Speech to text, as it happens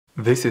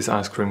This is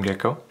Ice Cream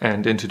Gecko,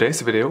 and in today's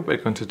video we're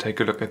going to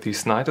take a look at the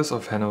Snyder's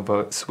of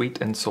Hanover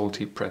sweet and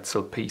salty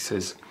pretzel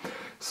pieces.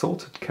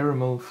 Salted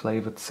caramel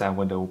flavored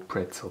sourdough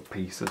pretzel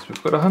pieces.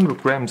 We've got 100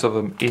 grams of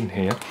them in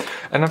here,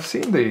 and I've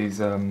seen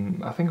these,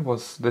 I think it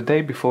was the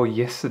day before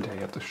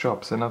yesterday at the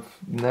shops, and I've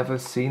never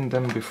seen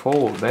them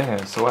before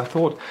there, so I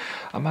thought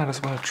I might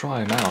as well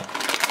try them out.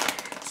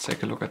 Let's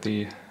take a look at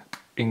the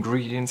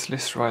ingredients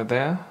list right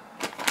there.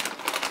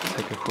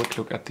 Take a quick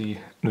look at the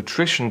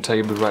nutrition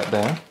table right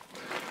there.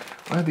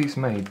 Why are these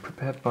made?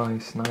 Prepared by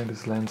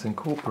Snyder's Lands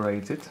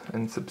Incorporated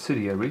and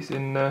subsidiaries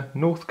in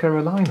North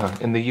Carolina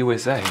in the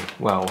USA.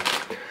 Wow,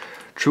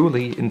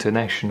 truly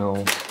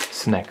international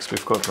snacks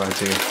we've got right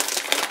here.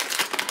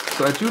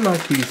 So I do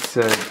like these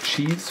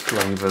cheese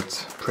flavored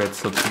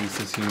pretzel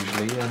pieces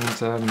usually,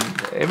 and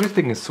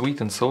everything is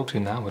sweet and salty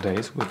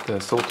nowadays with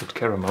the salted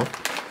caramel.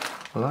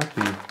 I like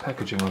the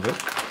packaging of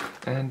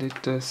it, and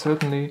it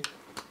certainly...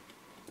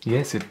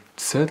 Yes, it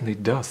certainly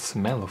does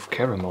smell of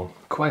caramel.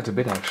 Quite a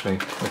bit actually.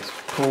 Let's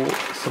pour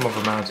some of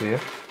them out here.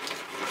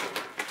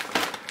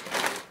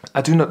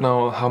 I do not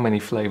know how many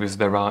flavors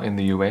there are in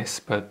the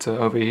US, but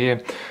over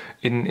here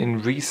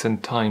in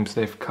recent times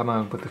they've come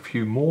out with a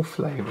few more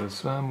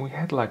flavors. We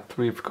had like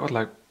three, we've got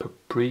like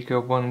paprika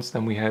ones,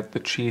 then we had the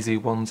cheesy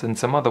ones and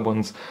some other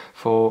ones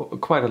for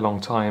quite a long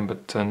time,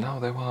 but now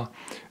there are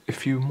a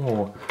few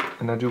more,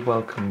 and I do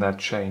welcome that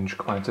change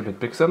quite a bit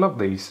because I love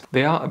these.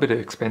 They are a bit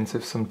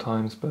expensive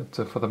sometimes, but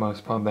for the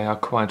most part they are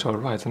quite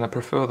alright, and I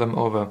prefer them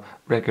over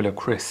regular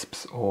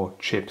crisps or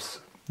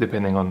chips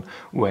depending on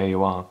where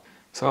you are.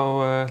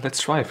 So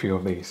let's try a few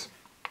of these.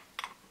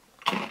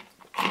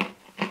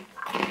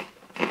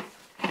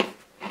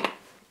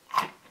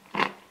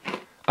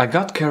 I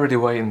got carried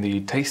away in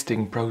the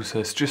tasting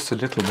process just a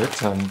little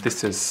bit, and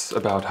this is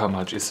about how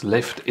much is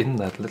left in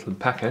that little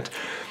packet.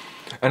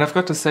 And I've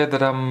got to say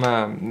that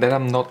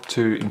I'm not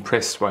too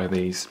impressed by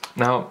these.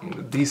 Now,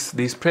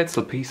 these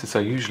pretzel pieces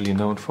are usually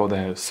known for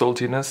their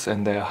saltiness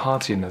and their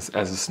heartiness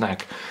as a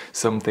snack.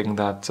 Something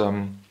that,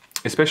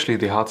 especially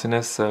the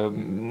heartiness,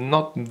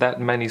 not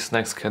that many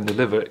snacks can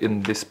deliver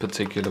in this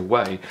particular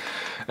way.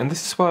 And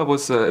this is why I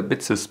was a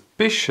bit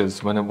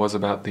suspicious when it was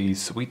about the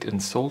sweet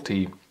and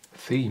salty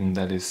theme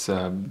that is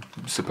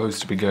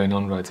supposed to be going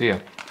on right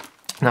here.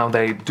 Now,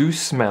 they do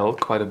smell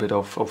quite a bit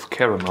of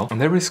caramel,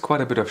 and there is quite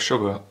a bit of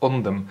sugar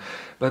on them,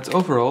 but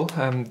overall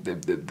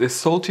the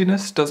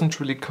saltiness doesn't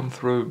really come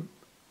through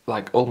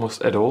like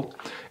almost at all.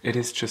 It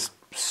is just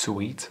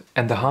sweet,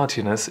 and the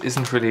heartiness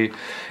isn't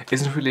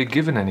really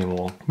given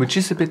anymore, which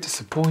is a bit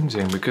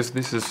disappointing because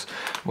this is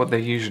what they're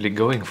usually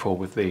going for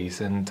with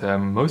these, and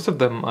most of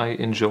them I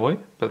enjoy,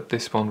 but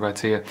this one right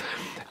here,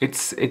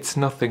 it's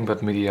nothing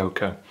but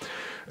mediocre.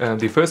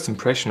 The first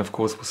impression, of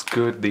course, was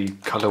good. The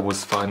color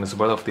was fine as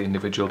well of the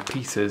individual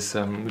pieces.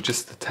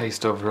 Just the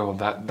taste overall,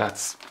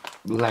 that's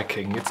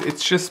lacking.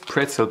 It's just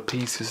pretzel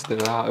pieces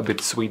that are a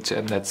bit sweet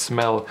and that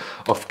smell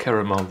of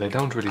caramel. They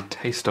don't really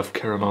taste of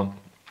caramel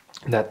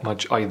that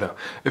much either.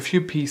 A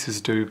few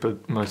pieces do,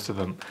 but most of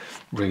them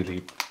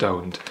really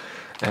don't.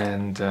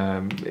 And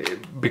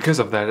because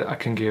of that, I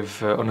can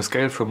give, on a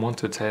scale from 1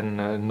 to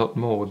 10, not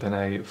more than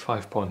a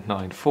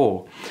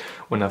 5.94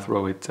 when I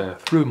throw it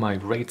through my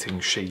rating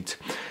sheet.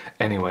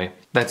 Anyway,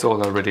 that's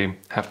all I really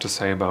have to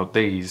say about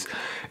these.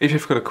 If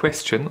you've got a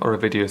question or a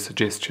video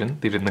suggestion,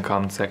 leave it in the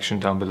comment section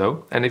down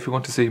below. And if you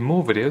want to see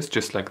more videos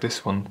just like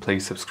this one,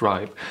 please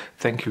subscribe.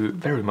 Thank you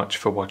very much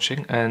for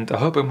watching, and I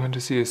hope I'm going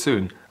to see you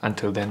soon.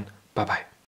 Until then, bye bye.